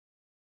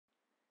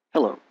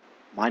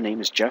My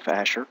name is Jeff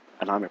Asher,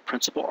 and I'm a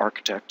principal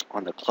architect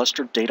on the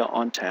Cluster Data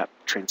ONTAP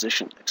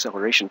Transition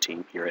Acceleration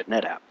team here at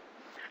NetApp.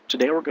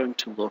 Today we're going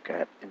to look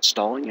at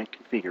installing and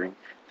configuring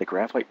the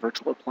Graphite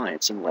virtual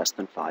appliance in less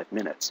than 5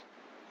 minutes.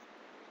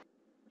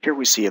 Here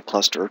we see a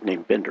cluster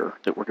named Bender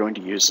that we're going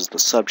to use as the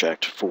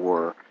subject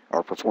for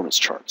our performance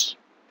charts.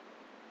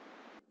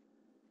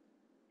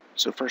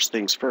 So first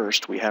things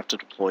first, we have to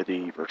deploy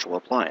the virtual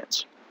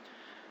appliance.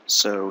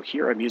 So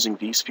here I'm using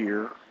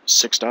vSphere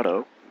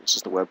 6.0. This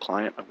is the web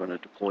client. I'm going to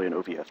deploy an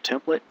OVF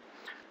template.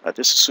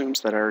 This assumes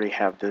that I already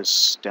have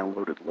this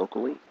downloaded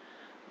locally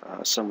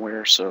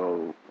somewhere,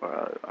 so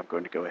I'm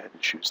going to go ahead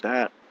and choose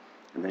that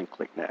and then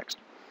click Next.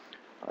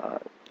 The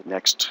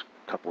next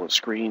couple of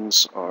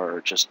screens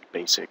are just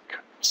basic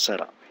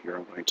setup. Here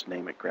I'm going to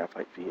name it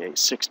GraphiteVA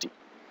 60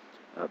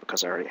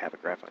 because I already have a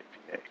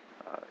GraphiteVA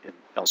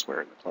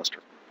elsewhere in the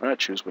cluster. I'm going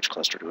to choose which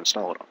cluster to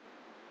install it on.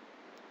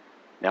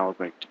 Now I'm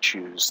going to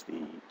choose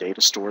the data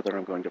store that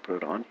I'm going to put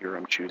it on. Here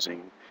I'm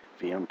choosing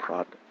VM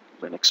Prod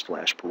Linux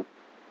Flash Pool.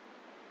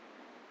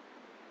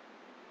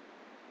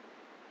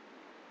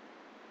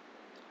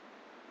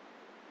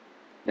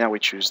 Now we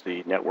choose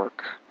the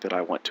network that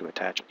I want to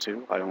attach it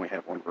to. I only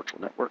have one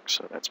virtual network,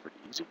 so that's pretty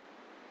easy.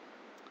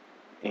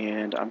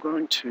 And I'm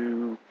going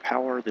to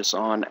power this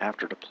on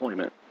after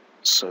deployment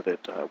so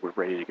that we're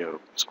ready to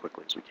go as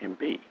quickly as we can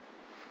be.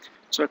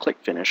 So I click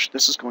Finish.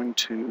 This is going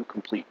to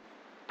complete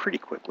pretty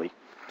quickly.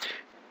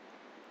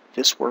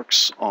 This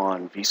works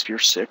on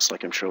vSphere 6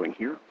 like I'm showing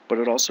here, but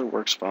it also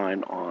works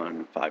fine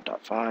on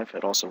 5.5.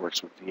 It also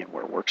works with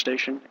VMware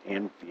Workstation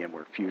and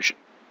VMware Fusion.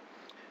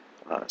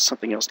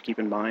 Something else to keep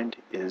in mind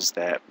is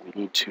that we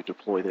need to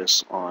deploy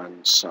this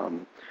on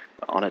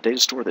a data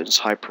store that is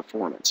high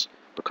performance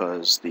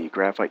because the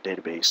Graphite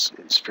database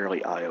is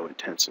fairly I/O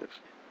intensive.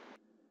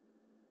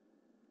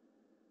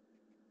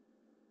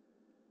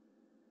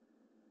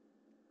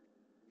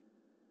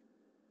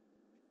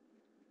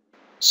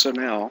 So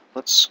now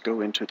let's go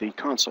into the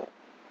console.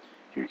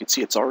 Here you can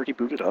see it's already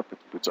booted up. It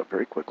boots up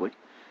very quickly.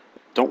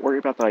 Don't worry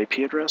about the IP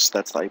address.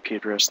 That's the IP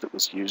address that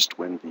was used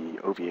when the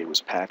OVA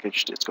was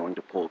packaged. It's going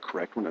to pull a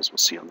correct one, as we'll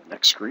see on the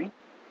next screen.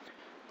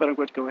 But I'm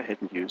going to go ahead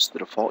and use the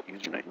default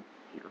username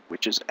here,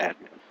 which is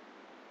admin.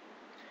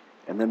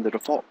 And then the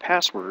default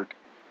password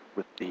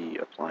with the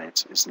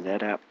appliance is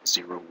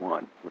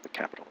netapp01 with a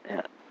capital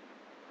N.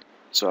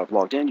 So I've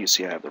logged in. You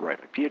see I have the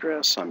right IP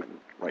address. I'm in the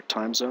right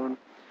time zone.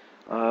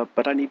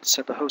 But I need to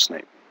set the host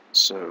name.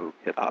 So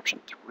hit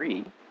option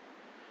 3.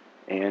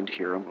 And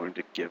here I'm going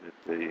to give it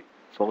the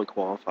fully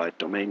qualified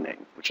domain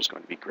name, which is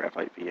going to be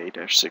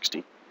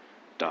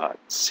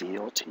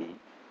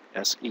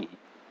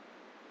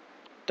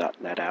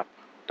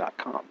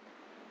graphiteva-60.cltse.netapp.com.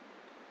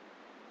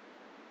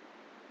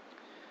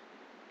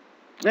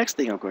 The next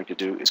thing I'm going to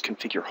do is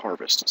configure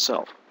Harvest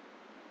itself.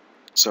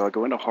 So I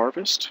go into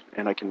Harvest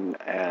and I can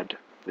add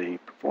the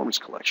performance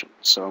collection.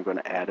 So I'm going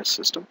to add a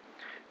system.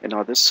 And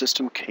now this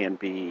system can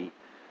be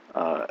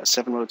a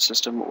 7-mode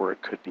system or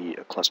it could be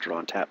a clustered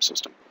on-tap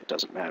system. It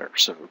doesn't matter.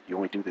 So you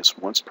only do this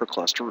once per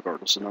cluster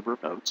regardless of the number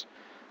of nodes,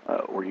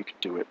 or you can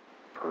do it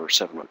per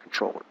 7-mode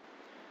controller.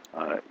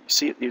 You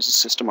see it uses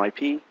system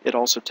IP. It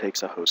also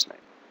takes a host name.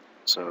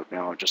 So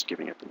now I'm just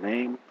giving it the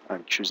name.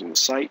 I'm choosing the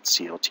site,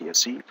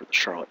 CLTSE, for the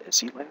Charlotte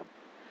SE Lab,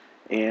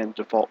 and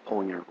default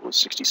polling interval is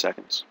 60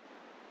 seconds.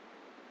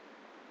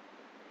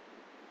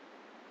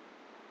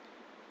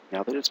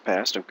 Now that it's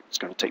passed, it's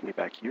going to take me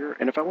back here,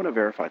 and if I want to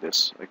verify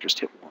this, I just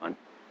hit 1.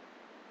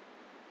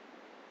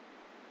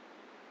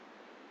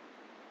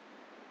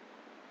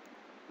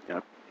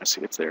 Yep, I see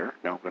it's there.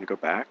 Now I'm going to go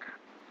back,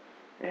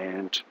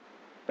 and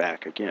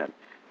back again.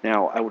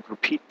 Now I would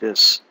repeat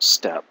this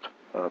step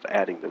of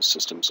adding those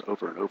systems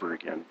over and over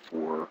again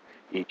for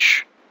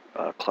each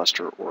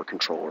cluster or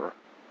controller,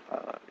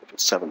 if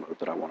it's 7-mode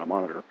that I want to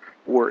monitor,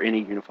 or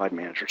any Unified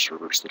Manager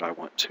servers that I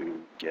want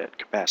to get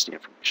capacity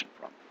information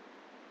from.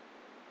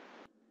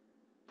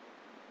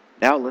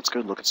 Now let's go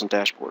look at some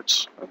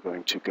dashboards. I'm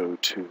going to go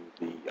to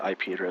the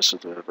IP address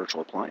of the virtual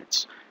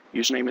appliance.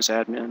 Username is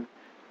admin.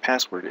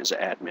 Password is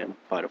admin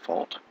by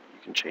default.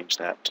 You can change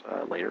that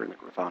later in the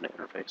Grafana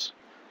interface.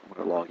 I'm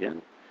going to log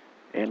in.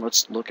 And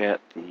let's look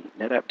at the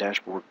NetApp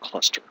dashboard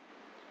cluster.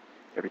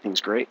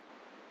 Everything's great.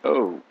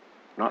 Oh,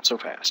 not so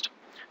fast.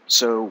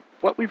 So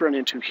what we've run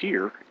into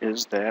here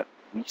is that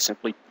we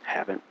simply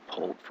haven't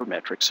pulled for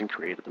metrics and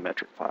created the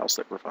metric files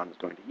that Grafana is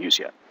going to use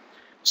yet.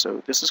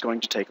 So this is going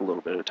to take a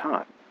little bit of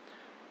time.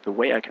 The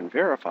way I can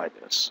verify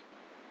this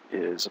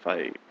is if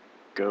I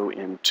go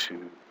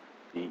into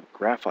the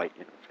Graphite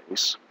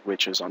interface,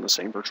 which is on the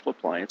same virtual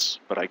appliance,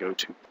 but I go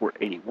to port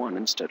 81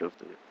 instead of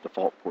the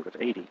default port of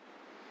 80.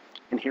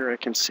 And here I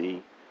can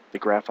see the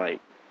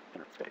Graphite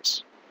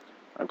interface.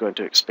 I'm going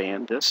to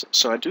expand this.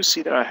 So I do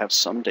see that I have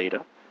some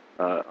data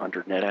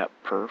under NetApp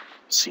perf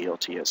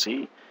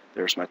CLTSE.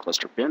 There's my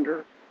cluster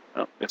Bender.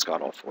 Oh, it's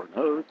got all 4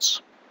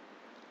 nodes.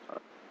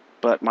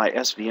 But my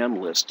SVM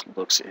list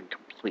looks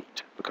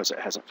incomplete because it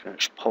hasn't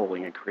finished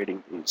polling and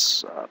creating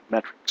these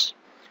metrics.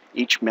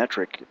 Each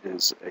metric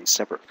is a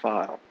separate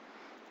file,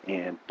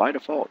 and by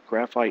default,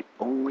 Graphite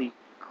only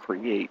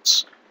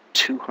creates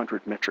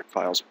 200 metric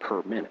files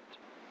per minute.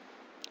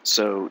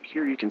 So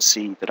here you can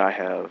see that I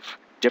have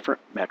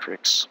different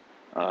metrics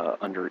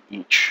under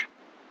each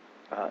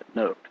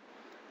node.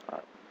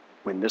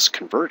 When this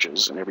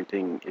converges and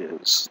everything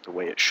is the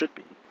way it should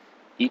be,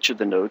 each of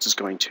the nodes is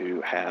going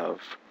to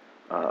have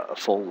a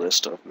full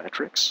list of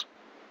metrics,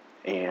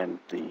 and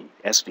the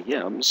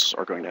SVMs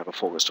are going to have a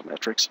full list of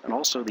metrics, and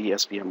also the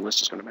SVM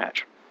list is going to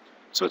match.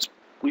 So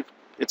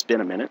it's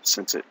been a minute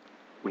since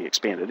we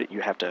expanded it.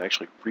 You have to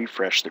actually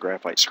refresh the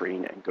Graphite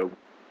screen and go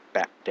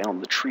back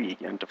down the tree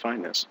again to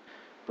find this.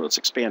 But let's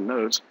expand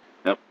nodes.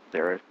 Yep,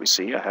 there we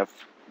see I have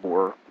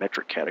more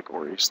metric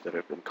categories that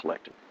have been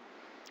collected.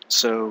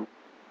 So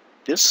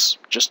this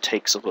just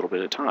takes a little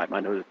bit of time. I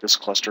know that this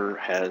cluster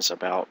has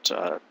about,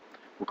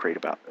 will create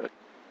about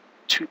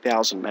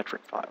 2,000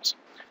 metric files.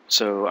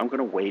 So I'm going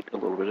to wait a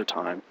little bit of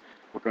time.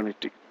 We're going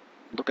to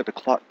look at the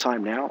clock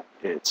time now.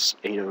 It's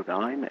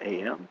 8:09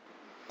 a.m.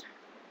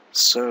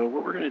 So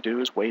what we're going to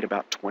do is wait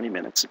about 20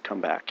 minutes and come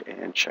back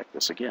and check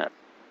this again.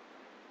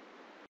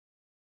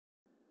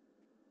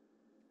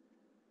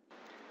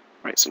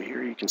 Right, so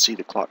here you can see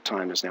the clock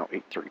time is now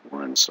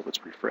 8:31, so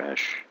let's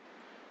refresh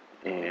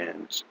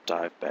and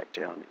dive back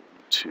down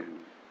into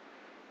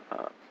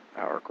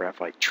our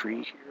Graphite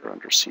tree here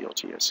under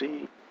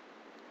CLTSE.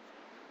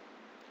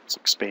 Let's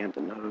expand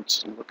the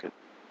nodes and look at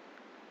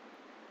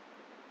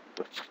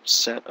the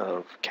set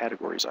of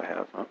categories I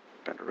have.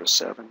 Bit row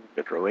 7,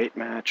 bit row 8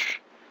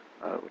 match,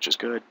 which is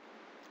good.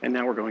 And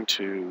now we're going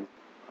to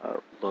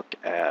look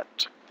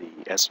at the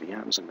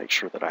SVMs and make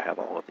sure that I have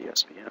all of the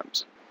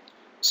SVMs.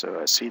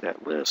 So I see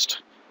that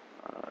list,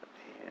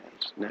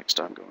 and next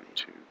I'm going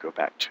to go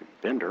back to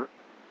vendor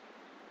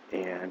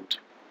and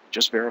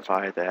just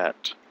verify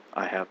that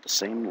I have the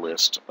same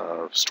list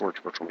of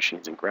storage virtual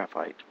machines in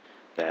Graphite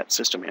that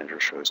System Manager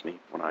shows me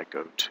when I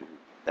go to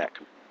that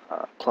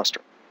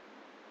cluster.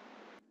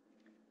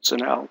 So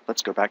now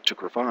let's go back to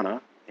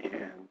Grafana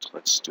and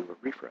let's do a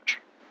refresh.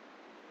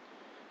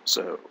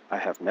 So I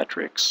have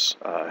metrics,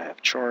 I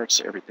have charts,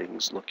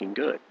 everything's looking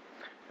good.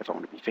 If I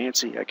want to be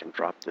fancy, I can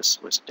drop this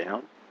list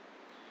down.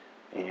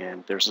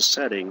 And there's a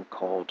setting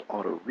called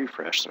auto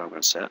refresh that I'm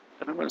going to set,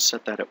 and I'm going to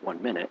set that at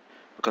 1 minute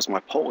because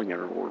my polling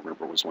interval,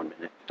 remember, was 1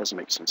 minute. It doesn't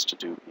make sense to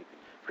do anything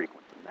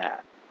frequent than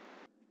that.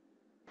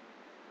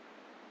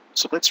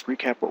 So let's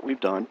recap what we've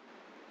done.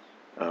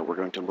 We're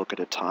going to look at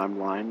a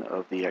timeline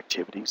of the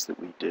activities that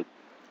we did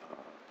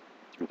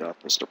throughout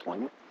this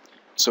deployment.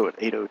 So at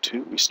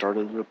 8:02 we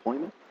started the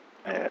deployment.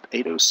 At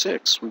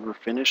 8:06 we were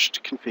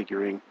finished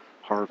configuring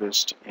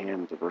Harvest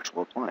and the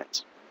virtual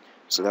appliance.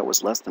 So that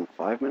was less than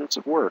 5 minutes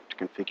of work to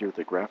configure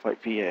the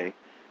GraphiteVA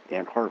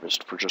and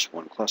Harvest for just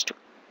one cluster.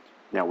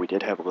 Now we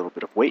did have a little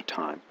bit of wait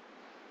time,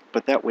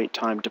 but that wait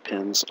time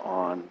depends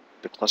on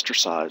the cluster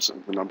size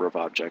and the number of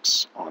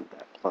objects on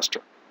that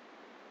cluster.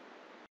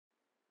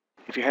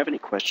 If you have any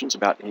questions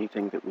about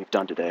anything that we've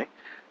done today,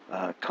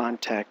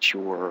 contact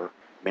your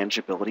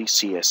Manageability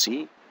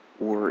CSE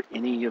or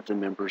any of the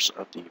members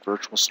of the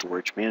Virtual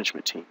Storage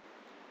Management team.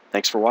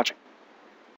 Thanks for watching.